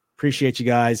out. Appreciate you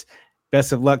guys.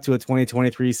 Best of luck to a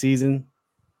 2023 season.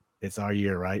 It's our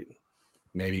year, right?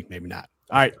 Maybe not.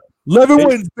 All right. 11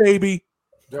 wins, baby.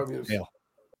 W's. Yeah. All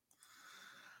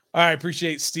right.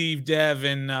 Appreciate Steve, Dev,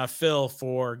 and Phil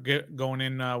for going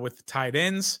in with the tight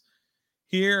ends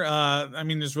here. I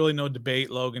mean, there's really no debate.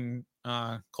 Logan,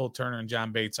 Cole Turner, and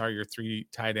John Bates are your 3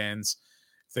 tight ends.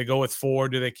 If they go with 4,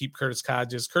 do they keep Curtis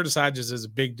Hodges? Curtis Hodges is a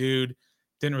big dude.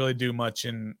 Didn't really do much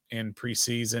in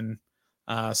preseason.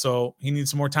 So he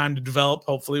needs some more time to develop.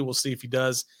 Hopefully, we'll see if he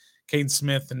does. Caden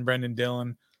Smith and Brendan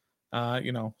Dillon,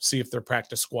 see if they're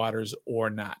practice squatters or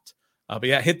not. But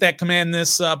yeah, hit that Command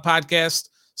This podcast,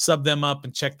 sub them up,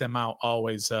 and check them out.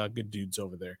 Always good dudes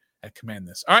over there at Command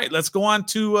This. All right, let's go on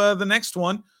to the next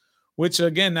one, which,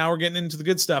 again, now we're getting into the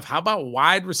good stuff. How about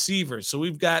wide receivers? So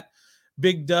we've got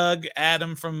Big Doug,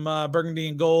 Adam from Burgundy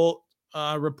and Gold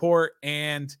report,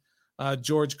 and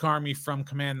George Carmi from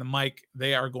Command the Mic.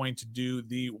 They are going to do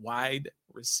the wide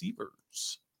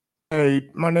receivers. Hey,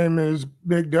 my name is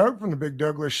Big Doug from the Big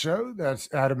Douglas Show. That's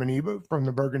Adam and Eva from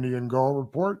the Burgundy and Gold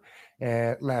Report.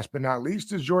 And last but not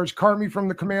least is George Carmi from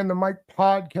the Command the Mic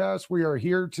podcast. We are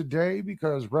here today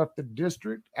because Rep the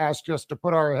District asked us to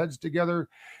put our heads together,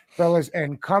 fellas,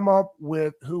 and come up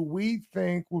with who we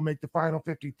think will make the final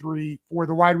 53 for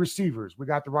the wide receivers. We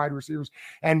got the wide receivers.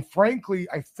 And frankly,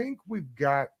 I think we've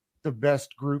got the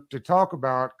best group to talk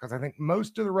about because I think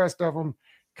most of the rest of them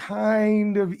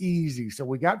kind of easy. So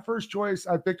we got first choice.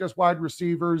 I picked us wide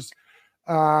receivers.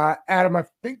 Adam, I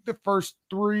think the first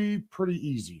 3 pretty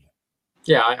easy.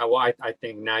 Yeah, I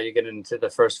think now you get into the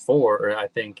first 4. I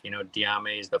think,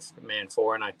 Diame is the man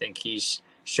 4, and I think he's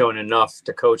shown enough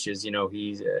to coaches.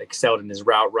 He's excelled in his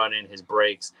route running, his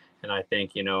breaks, and I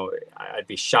think, I'd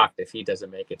be shocked if he doesn't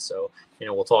make it. So,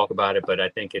 we'll talk about it, but I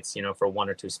think it's, for 1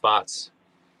 or 2 spots.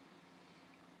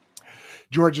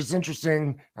 George, it's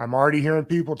interesting. I'm already hearing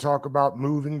people talk about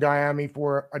moving Diame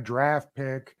for a draft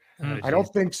pick. I don't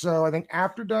think so. I think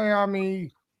after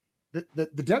Diame,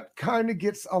 the depth kind of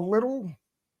gets a little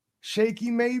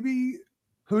shaky, maybe.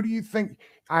 Who do you think?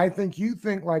 I think you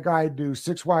think like I do.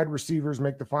 6 wide receivers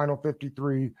make the final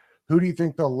 53. Who do you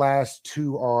think the last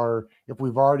 2 are if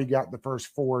we've already got the first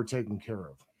 4 taken care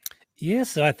of? Yeah,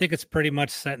 so I think it's pretty much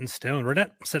set in stone. We're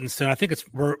not set in stone. I think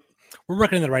we're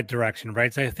working in the right direction,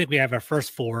 right? So I think we have our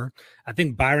first 4. I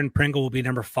think Byron Pringle will be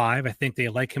number 5. I think they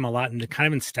like him a lot, and they're kind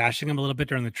of been stashing him a little bit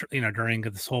during during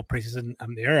this whole preseason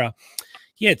era.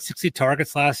 He had 60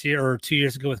 targets last year or 2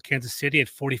 years ago with Kansas City. He had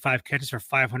 45 catches for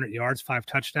 500 yards, 5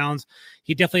 touchdowns.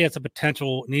 He definitely has the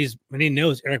potential, and he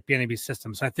knows Eric Bieniemy's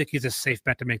system. So I think he's a safe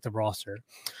bet to make the roster.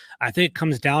 I think it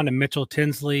comes down to Mitchell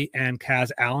Tinsley and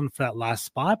Kaz Allen for that last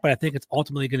spot, but I think it's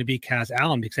ultimately going to be Kaz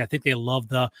Allen because I think they love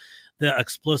the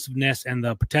explosiveness and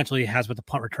the potential he has with the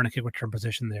punt return and kick return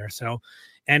position there. So,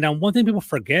 and one thing people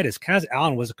forget is Kaz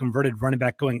Allen was a converted running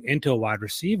back going into a wide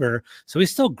receiver. So he's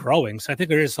still growing. So I think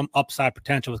there is some upside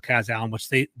potential with Kaz Allen, which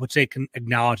they can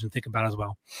acknowledge and think about as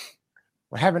well.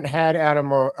 We haven't had,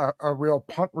 Adam, a real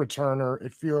punt returner,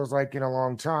 it feels like, in a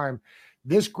long time.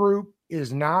 This group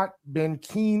has not been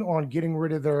keen on getting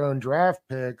rid of their own draft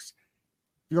picks.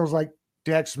 Feels like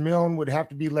Dex Milne would have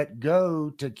to be let go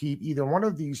to keep either one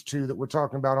of these 2 that we're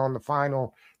talking about on the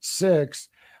final 6.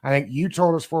 I think you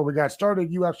told us before we got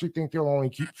started, you actually think they'll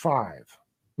only keep 5.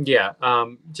 Yeah,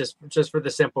 just for the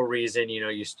simple reason, you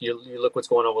look what's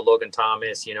going on with Logan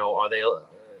Thomas. Are they?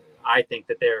 I think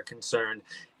that they're concerned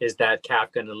is that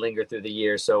Cap going to linger through the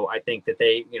year. So I think that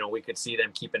they, we could see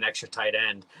them keep an extra tight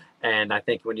end. And I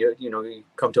think when you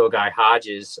come to a guy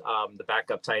Hodges, the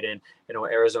backup tight end,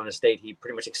 Arizona State, he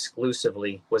pretty much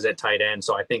exclusively was at tight end.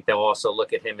 So I think they'll also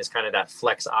look at him as kind of that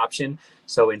flex option.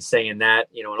 So in saying that,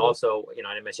 and also,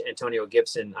 I mentioned Antonio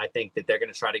Gibson, I think that they're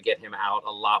going to try to get him out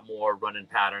a lot more running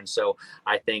patterns. So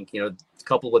I think,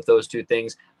 coupled with those 2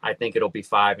 things, I think it'll be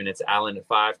 5, and it's Allen at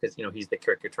 5 because, he's the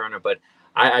kick returner. But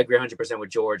I agree 100% with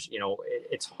George.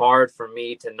 It's hard for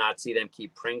me to not see them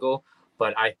keep Pringle.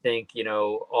 But I think,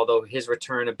 although his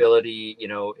return ability,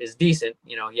 is decent,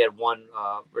 he had 1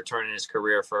 return in his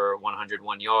career for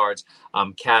 101 yards.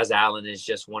 Kaz Allen is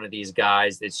just one of these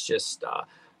guys that's just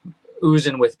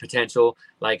oozing with potential.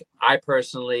 Like I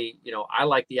personally, I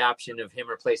like the option of him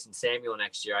replacing Samuel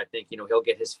next year. I think, he'll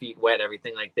get his feet wet,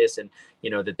 everything like this. And,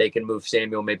 that they can move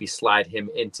Samuel, maybe slide him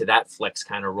into that flex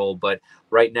kind of role. But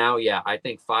right now, yeah, I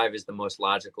think 5 is the most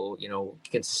logical,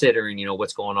 considering,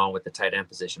 what's going on with the tight end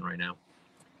position right now.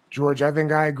 George, I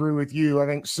think I agree with you. I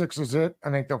think 6 is it. I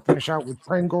think they'll finish out with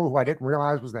Pringle, who I didn't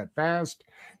realize was that fast,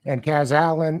 and Kaz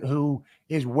Allen, who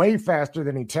is way faster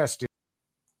than he tested.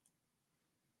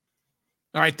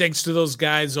 All right, thanks to those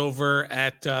guys over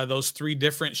at those 3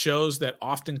 different shows that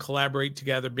often collaborate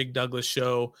together, Big Douglas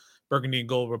Show, Burgundy and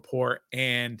Gold Report,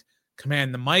 and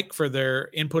Command the Mic for their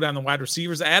input on the wide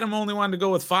receivers. Adam only wanted to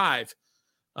go with 5.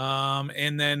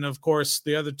 And then, of course,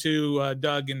 the other 2,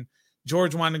 Doug and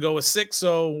George, wanted to go with 6,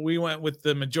 so we went with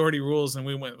the majority rules, and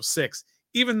we went with 6.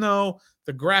 Even though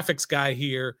the graphics guy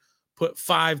here put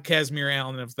 5 Casimir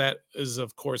Allen, if that is,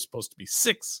 of course, supposed to be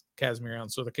 6 Casimir Allen,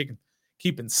 so they're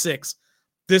keeping 6.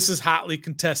 This is hotly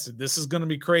contested. This is going to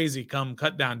be crazy come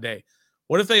cut down day.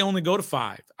 What if they only go to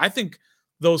 5? I think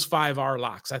those 5 are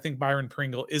locks. I think Byron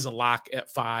Pringle is a lock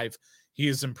at 5. He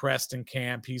is impressed in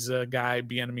camp. He's a guy,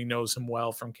 Bieniemy knows him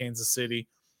well from Kansas City.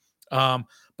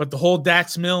 But the whole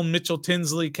Dax Milne, Mitchell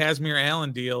Tinsley, Casimir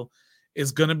Allen deal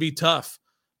is going to be tough.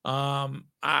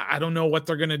 I don't know what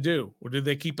they're going to do. Or do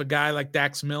they keep a guy like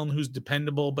Dax Milne who's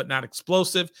dependable but not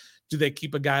explosive? Do they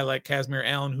keep a guy like Casimir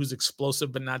Allen who's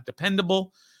explosive but not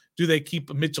dependable? Do they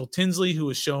keep Mitchell Tinsley, who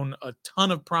has shown a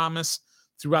ton of promise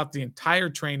throughout the entire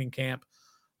training camp?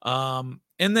 And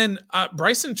then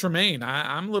Bryson Tremaine,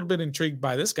 I'm a little bit intrigued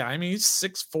by this guy. I mean, he's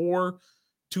 6'4",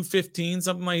 215,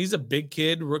 something like. He's a big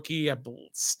kid, rookie at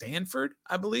Stanford,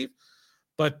 I believe.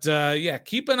 But, yeah,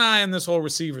 keep an eye on this whole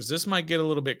receivers. This might get a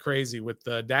little bit crazy with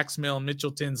Dax Milne,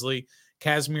 Mitchell Tinsley,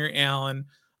 Casimir Allen,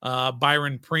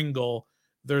 Byron Pringle.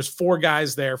 There's 4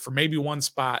 guys there for maybe 1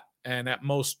 spot and at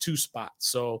most 2 spots.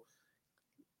 So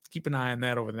keep an eye on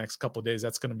that over the next couple of days.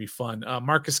 That's going to be fun.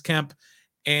 Marcus Kemp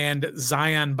and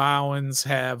Zion Bowens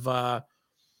have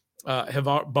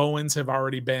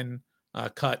already been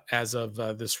cut as of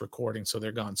this recording, so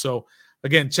they're gone. So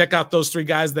again, check out those 3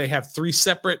 guys. They have 3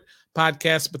 separate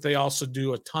podcasts, but they also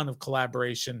do a ton of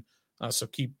collaboration. So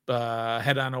keep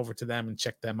head on over to them and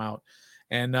check them out.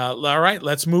 And all right,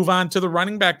 let's move on to the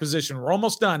running back position. We're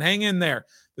almost done. Hang in there.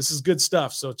 This is good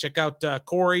stuff. So check out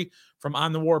Corey from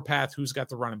On the Warpath, who's got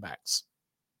the running backs.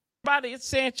 Everybody, it's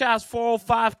Sanchez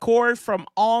 405 Corey from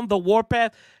On the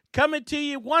Warpath coming to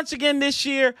you once again this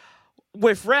year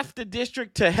with Ref the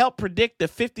District to help predict the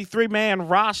 53-man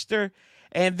roster.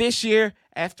 And this year,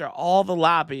 after all the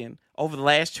lobbying over the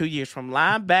last 2 years, from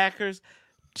linebackers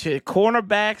to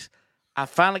cornerbacks, I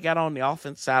finally got on the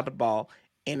offense side of the ball.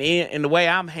 And the way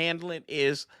I'm handling it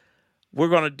is we're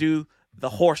going to do the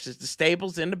horses, the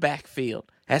stables in the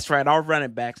backfield. That's right, our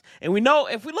running backs. And we know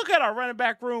if we look at our running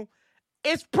back room,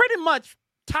 it's pretty much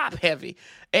top heavy.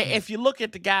 If you look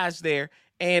at the guys there,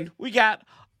 and we got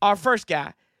our first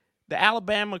guy, the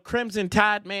Alabama Crimson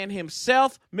Tide man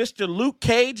himself, Mr. Luke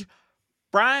Cage,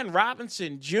 Brian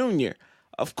Robinson Jr.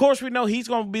 Of course, we know he's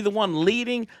going to be the one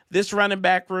leading this running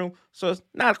back room, so it's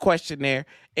not a question there.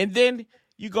 And then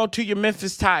you go to your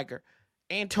Memphis Tiger,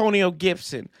 Antonio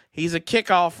Gibson. He's a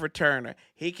kickoff returner.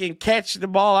 He can catch the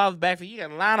ball out of the backfield. You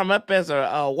can line him up as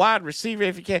a wide receiver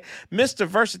if you can. Mr.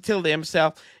 Versatility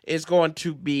himself is going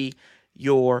to be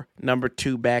your number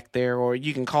 2 back there, or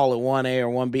you can call it 1A or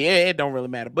 1B. It don't really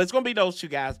matter. But it's going to be those 2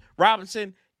 guys,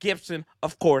 Robinson, Gibson,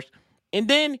 of course. And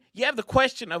then you have the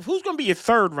question of who's going to be your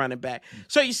 3rd running back.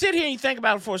 So you sit here and you think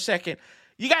about it for a second.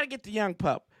 You got to get the young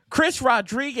pup, Chris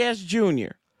Rodriguez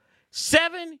Jr.,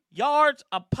 7 yards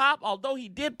a pop, although he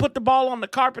did put the ball on the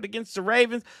carpet against the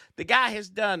Ravens. The guy has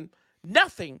done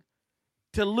nothing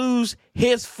to lose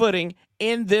his footing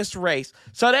in this race.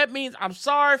 So that means, I'm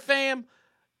sorry, fam,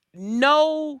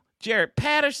 no Jared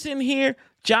Patterson here,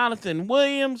 Jonathan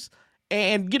Williams,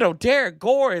 and, Derek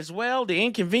Gore as well, the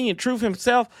inconvenient truth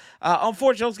himself.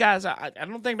 Unfortunately, those guys, I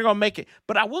don't think they're going to make it.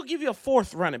 But I will give you a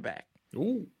 4th running back.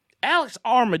 Ooh. Alex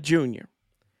Armour Jr.,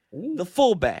 the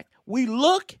fullback. We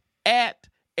look at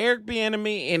Eric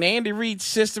Bieniemy and Andy Reid's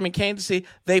system in Kansas City.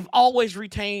 They've always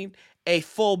retained a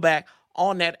fullback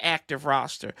on that active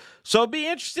roster. So it'd be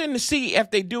interesting to see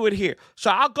if they do it here. So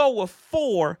I'll go with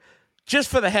 4 just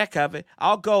for the heck of it.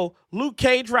 I'll go Luke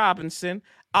Cage Robinson.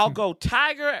 I'll go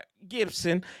Tiger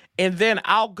Gibson. And then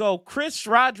I'll go Chris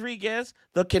Rodriguez,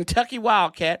 the Kentucky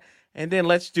Wildcat. And then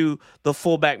let's do the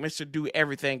fullback, Mr. Do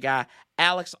Everything guy,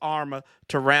 Alex Armour,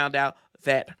 to round out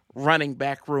that running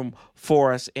back room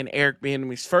for us in Eric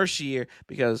Bieniemy's first year,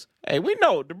 because, hey, we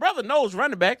know the brother knows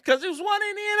running back because he was one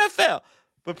in the NFL.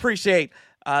 But appreciate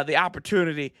the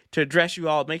opportunity to address you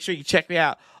all. Make sure you check me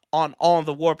out on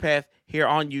the Warpath here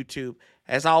on YouTube.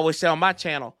 As I always say on my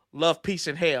channel, love, peace,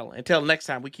 and hell. Until next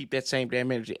time, we keep that same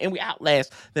damn energy, and we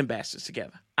outlast them bastards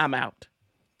together. I'm out.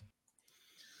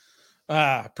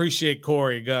 Appreciate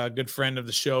Corey, good friend of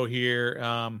the show here.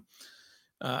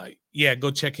 Yeah,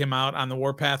 go check him out on the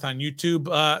Warpath on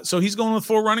YouTube. So he's going with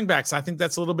 4 running backs. I think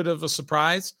that's a little bit of a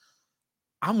surprise.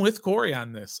 I'm with Corey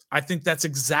on this. I think that's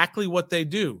exactly what they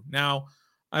do. Now,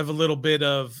 I have a little bit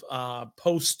of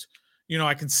post,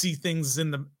 I can see things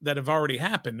that have already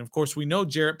happened. Of course, we know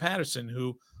Jarrett Patterson,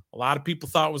 who a lot of people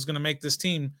thought was going to make this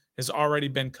team, has already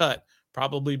been cut,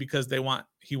 probably because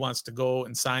he wants to go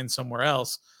and sign somewhere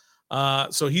else.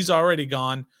 So he's already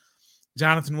gone.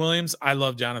 Jonathan Williams, I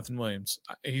love Jonathan Williams.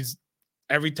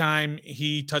 Every time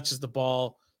he touches the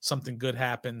ball, something good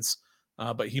happens.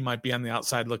 But he might be on the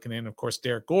outside looking in. Of course,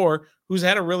 Derek Gore, who's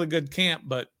had a really good camp,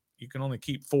 but you can only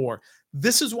keep 4.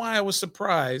 This is why I was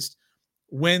surprised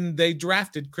when they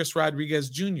drafted Chris Rodriguez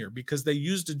Jr., because they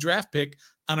used a draft pick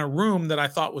on a room that I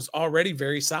thought was already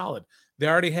very solid. They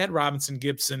already had Robinson,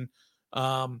 Gibson,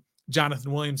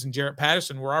 Jonathan Williams, and Jarrett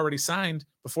Patterson were already signed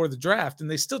before the draft, and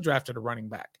they still drafted a running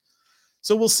back.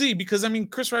 So we'll see, because,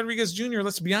 Chris Rodriguez Jr.,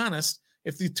 let's be honest,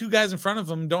 if the 2 guys in front of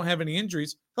him don't have any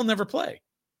injuries, he'll never play.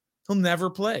 He'll never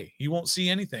play. He won't see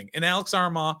anything. And Alex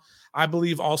Armah, I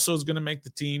believe, also is going to make the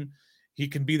team. He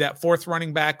can be that 4th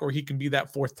running back, or he can be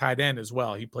that 4th tight end as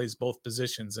well. He plays both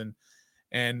positions,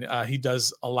 and he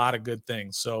does a lot of good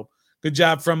things. So good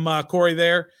job from Corey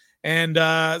there. And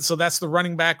so that's the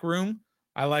running back room.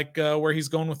 I like where he's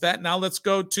going with that. Now let's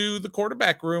go to the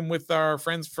quarterback room with our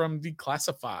friends from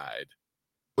Declassified.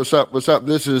 What's up? What's up?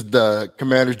 This is the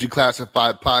Commanders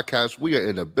Declassified podcast. We are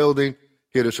in the building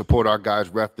here to support our guys,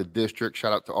 ref the district.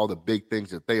 Shout out to all the big things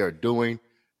that they are doing.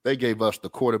 They gave us the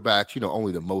quarterbacks,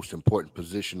 only the most important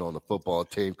position on the football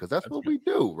team, because that's what we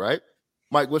do, right?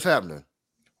 Mike, what's happening?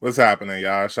 What's happening,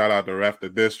 y'all? Shout out to Ref the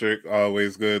District.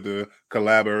 Always good to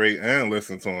collaborate and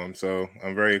listen to them. So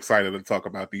I'm very excited to talk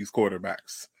about these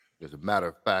quarterbacks. As a matter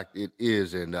of fact, it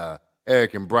is. And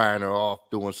Eric and Brian are off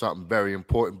doing something very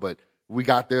important, but we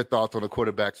got their thoughts on the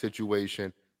quarterback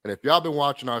situation. And if y'all been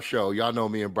watching our show, y'all know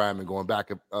me and Brian been going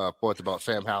back and forth about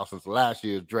Sam Howell since last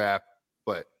year's draft.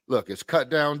 But look, it's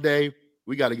cut down day.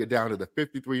 We got to get down to the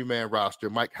 53-man roster.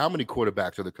 Mike, how many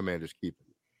quarterbacks are the Commanders keeping?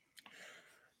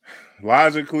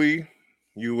 Logically,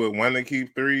 you would want to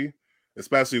keep 3,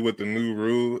 especially with the new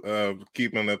rule of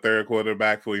keeping the 3rd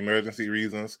quarterback for emergency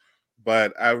reasons.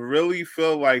 But I really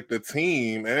feel like the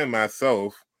team and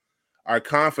myself are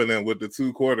confident with the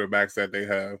 2 quarterbacks that they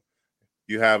have.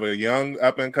 You have a young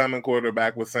up-and-coming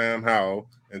quarterback with Sam Howell,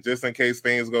 and just in case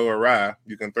things go awry,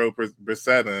 you can throw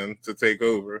Brissett in to take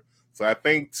over. So I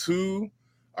think 2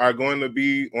 are going to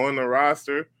be on the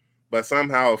roster, but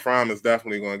somehow Fromm is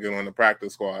definitely going to get on the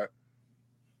practice squad.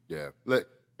 Yeah.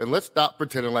 Let's stop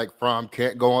pretending like Fromm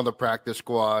can't go on the practice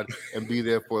squad and be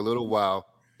there for a little while.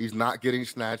 He's not getting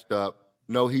snatched up.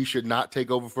 No, he should not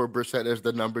take over for Brissett as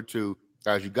the number 2.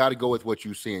 Guys, you got to go with what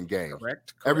you see in games.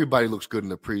 Correct. Everybody looks good in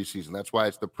the preseason. That's why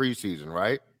it's the preseason,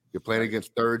 right? You're playing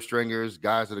against 3rd stringers,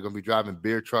 guys that are going to be driving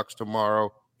beer trucks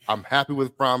tomorrow. I'm happy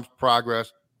with Fromm's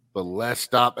progress, but let's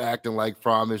stop acting like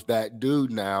Fromm is that dude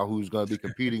now who's going to be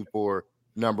competing for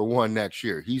number 1 next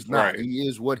year. He's not. Right. He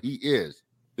is what he is.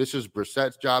 This is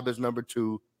Brissett's job as number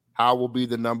 2. Howell will be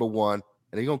the number 1,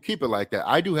 and he's going to keep it like that.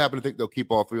 I do happen to think they'll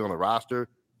keep all 3 on the roster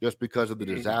just because of the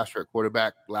disaster at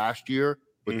quarterback last year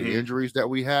with the injuries that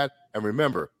we had. And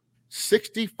remember,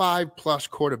 65-plus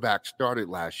quarterbacks started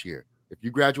last year. If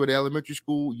you graduate elementary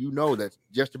school, you know that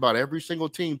just about every single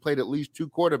team played at least 2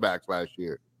 quarterbacks last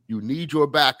year. You need your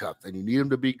backups, and you need them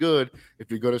to be good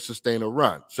if you're going to sustain a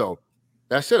run. So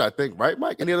that's it, I think. Right,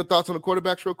 Mike? Any other thoughts on the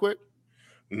quarterbacks real quick?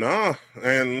 No,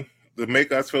 and to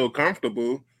make us feel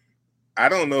comfortable, I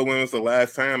don't know when was the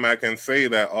last time I can say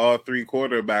that all 3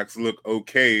 quarterbacks look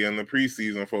okay in the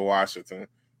preseason for Washington.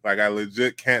 Like, I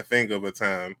legit can't think of a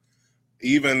time.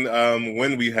 Even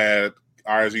when we had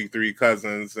RG3,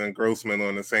 Cousins, and Grossman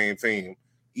on the same team,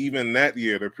 even that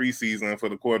year, the preseason for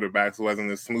the quarterbacks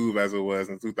wasn't as smooth as it was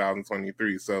in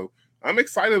 2023. So I'm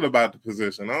excited about the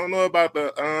position. I don't know about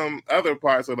the other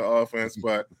parts of the offense,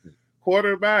 but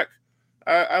quarterback,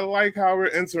 I like how we're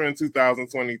entering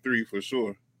 2023 for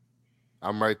sure.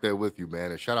 I'm right there with you,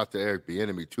 man. And shout out to Eric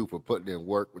Bieniemy, too, for putting in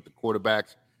work with the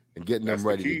quarterbacks and getting them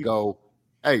ready to go.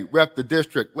 Hey, rep the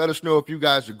district. Let us know if you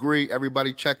guys agree.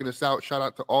 Everybody checking us out. Shout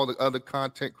out to all the other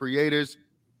content creators.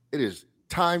 It is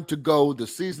time to go. The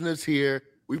season is here.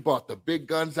 We brought the big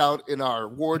guns out in our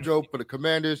wardrobe for the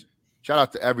Commanders. Shout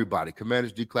out to everybody.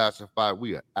 Commanders Declassified.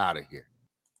 We are out of here.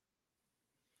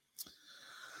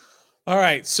 All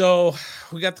right, so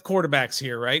we got the quarterbacks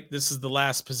here, right? This is the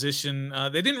last position.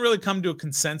 They didn't really come to a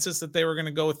consensus that they were going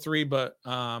to go with 3, but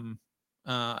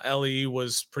LE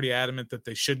was pretty adamant that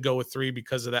they should go with 3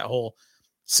 because of that whole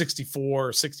 64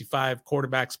 or 65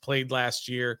 quarterbacks played last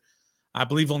year. I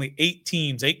believe only 8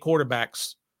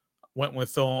 quarterbacks went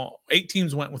with 8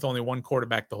 teams went with only 1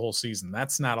 quarterback the whole season.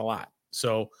 That's not a lot.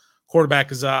 So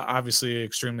quarterback is obviously an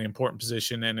extremely important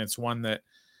position, and it's one that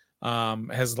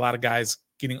has a lot of guys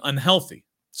getting unhealthy.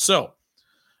 So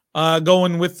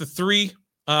Going with the 3,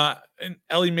 and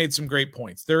Ellie made some great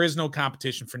points. There is no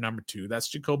competition for number 2. That's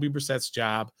Jacoby Brissett's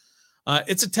job.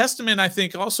 It's a testament, I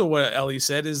think, also what Ellie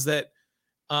said is that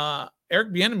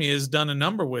Eric Bieniemy has done a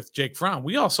number with Jake Fromm.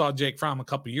 We all saw Jake Fromm a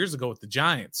couple years ago with the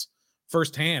Giants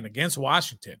firsthand against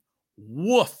Washington.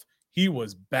 Woof, he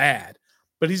was bad.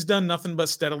 But he's done nothing but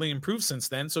steadily improve since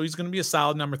then, so he's going to be a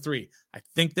solid number 3. I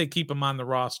think they keep him on the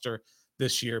roster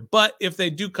this year. But if they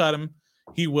do cut him,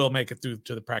 he will make it through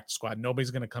to the practice squad.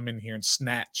 Nobody's going to come in here and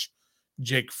snatch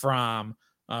Jake Fromm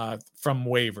from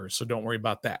waivers, so don't worry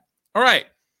about that. All right,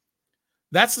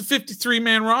 that's the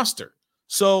 53-man roster.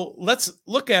 So let's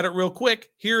look at it real quick.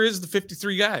 Here is the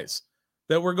 53 guys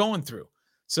that we're going through.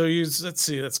 So let's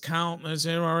see. Let's count. Let's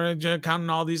counting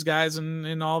all these guys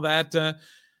and all that.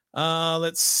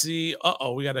 Let's see.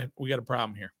 We got a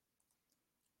problem here.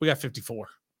 We got 54.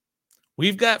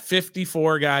 We've got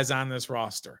 54 guys on this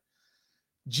roster.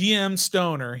 GM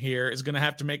Stoner here is going to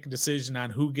have to make a decision on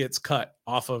who gets cut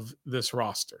off of this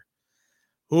roster.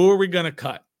 Who are we going to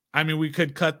cut? I mean, we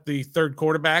could cut the 3rd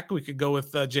quarterback. We could go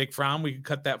with Jake Fromm. We could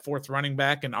cut that 4th running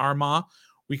back in Armagh.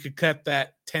 We could cut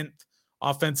that 10th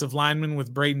offensive lineman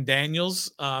with Braden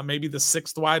Daniels. Maybe the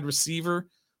 6th wide receiver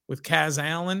with Kaz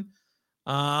Allen.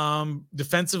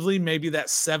 Defensively, maybe that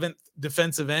 7th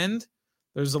defensive end.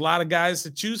 There's a lot of guys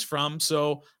to choose from.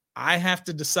 So I have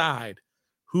to decide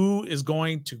who is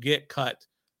going to get cut.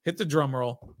 Hit the drum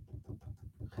roll.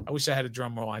 I wish I had a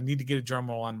drum roll. I need to get a drum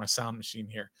roll on my sound machine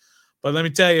here. But let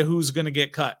me tell you who's going to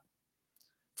get cut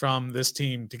from this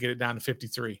team to get it down to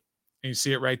 53. And you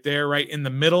see it right there, right in the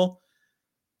middle.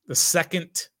 The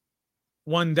 2nd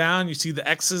one down, you see the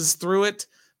X's through it.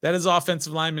 That is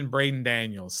offensive lineman Braden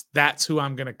Daniels. That's who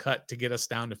I'm going to cut to get us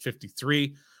down to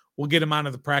 53. We'll get him out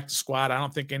of the practice squad. I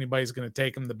don't think anybody's going to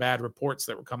take him. The bad reports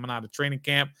that were coming out of training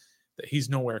camp, that he's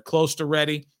nowhere close to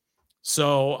ready.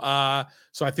 So I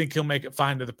think he'll make it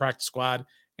fine to the practice squad,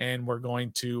 and we're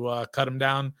going to cut him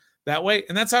down that way.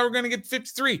 And that's how we're going to get to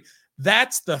 53.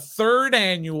 That's the 3rd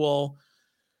annual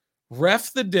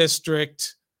Ref the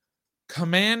District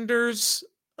Commanders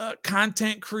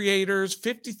Content Creators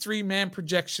 53-man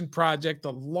projection project,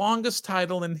 the longest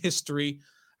title in history.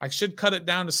 I should cut it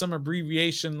down to some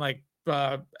abbreviation like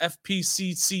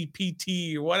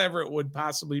FPCCPT or whatever it would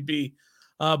possibly be.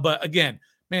 But again,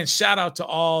 man, shout out to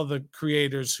all the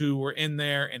creators who were in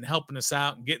there and helping us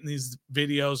out and getting these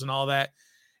videos and all that.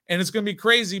 And it's going to be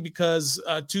crazy because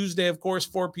Tuesday, of course,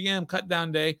 4 p.m., cut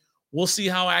down day. We'll see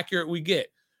how accurate we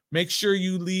get. Make sure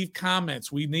you leave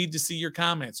comments. We need to see your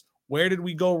comments. Where did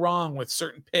we go wrong with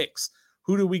certain picks?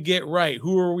 Who do we get right?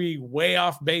 Who are we way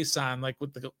off base on, like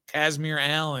with the Casimir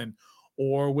Allen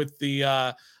or with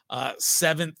the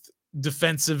 7th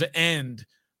defensive end,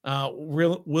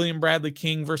 William Bradley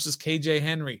King versus KJ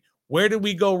Henry? Where did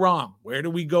we go wrong? Where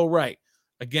did we go right?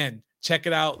 Again, check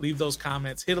it out. Leave those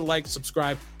comments. Hit a like,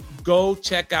 subscribe. Go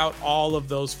check out all of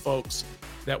those folks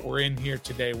that were in here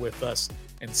today with us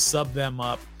and sub them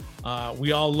up.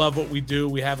 We all love what we do.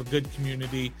 We have a good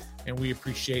community, and we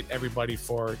appreciate everybody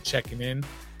for checking in.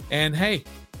 And hey,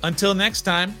 until next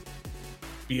time,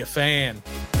 be a fan.